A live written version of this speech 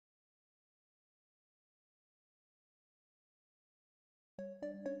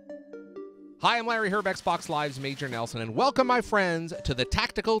Hi, I'm Larry Herb, Xbox Live's Major Nelson, and welcome, my friends, to the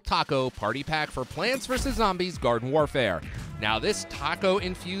Tactical Taco Party Pack for Plants vs. Zombies Garden Warfare. Now, this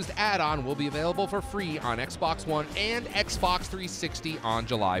taco-infused add-on will be available for free on Xbox One and Xbox 360 on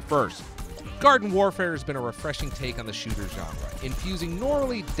July 1st. Garden Warfare has been a refreshing take on the shooter genre, infusing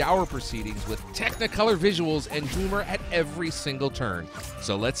normally dour proceedings with Technicolor visuals and humor at every single turn.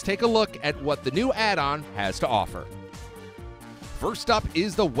 So let's take a look at what the new add-on has to offer. First up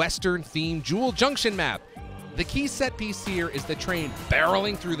is the Western-themed Jewel Junction map. The key set piece here is the train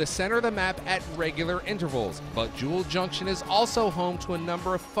barreling through the center of the map at regular intervals, but Jewel Junction is also home to a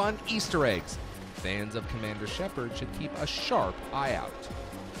number of fun Easter eggs. Fans of Commander Shepard should keep a sharp eye out.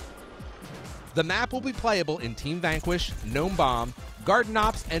 The map will be playable in Team Vanquish, Gnome Bomb, Garden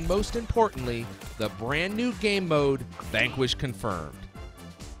Ops, and most importantly, the brand new game mode, Vanquish Confirmed.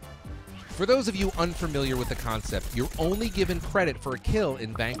 For those of you unfamiliar with the concept, you're only given credit for a kill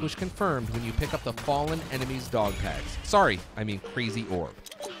in Vanquish Confirmed when you pick up the fallen enemy's dog tags. Sorry, I mean Crazy Orb.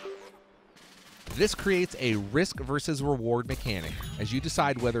 This creates a risk versus reward mechanic, as you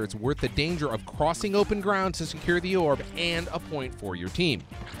decide whether it's worth the danger of crossing open ground to secure the orb and a point for your team.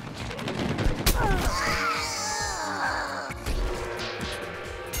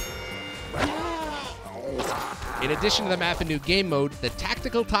 In addition to the map and new game mode, the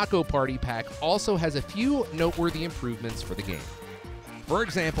Tactical Taco Party Pack also has a few noteworthy improvements for the game. For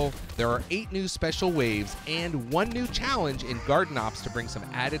example, there are 8 new special waves and 1 new challenge in Garden Ops to bring some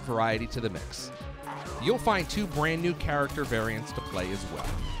added variety to the mix. You'll find 2 brand new character variants to play as well.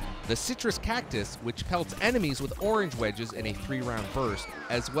 The Citrus Cactus, which pelts enemies with orange wedges in a 3-round burst,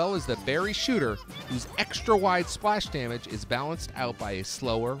 as well as the Berry Shooter, whose extra wide splash damage is balanced out by a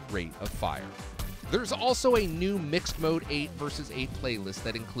slower rate of fire. There's also a new mixed mode 8 vs 8 playlist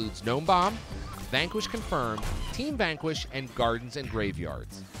that includes Gnome Bomb, Vanquish Confirmed, Team Vanquish, and Gardens and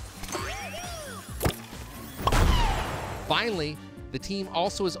Graveyards. Finally, the team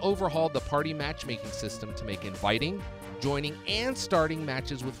also has overhauled the party matchmaking system to make inviting, joining, and starting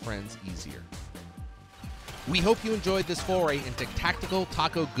matches with friends easier. We hope you enjoyed this foray into tactical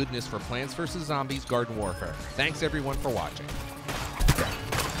taco goodness for Plants vs. Zombies Garden Warfare. Thanks everyone for watching.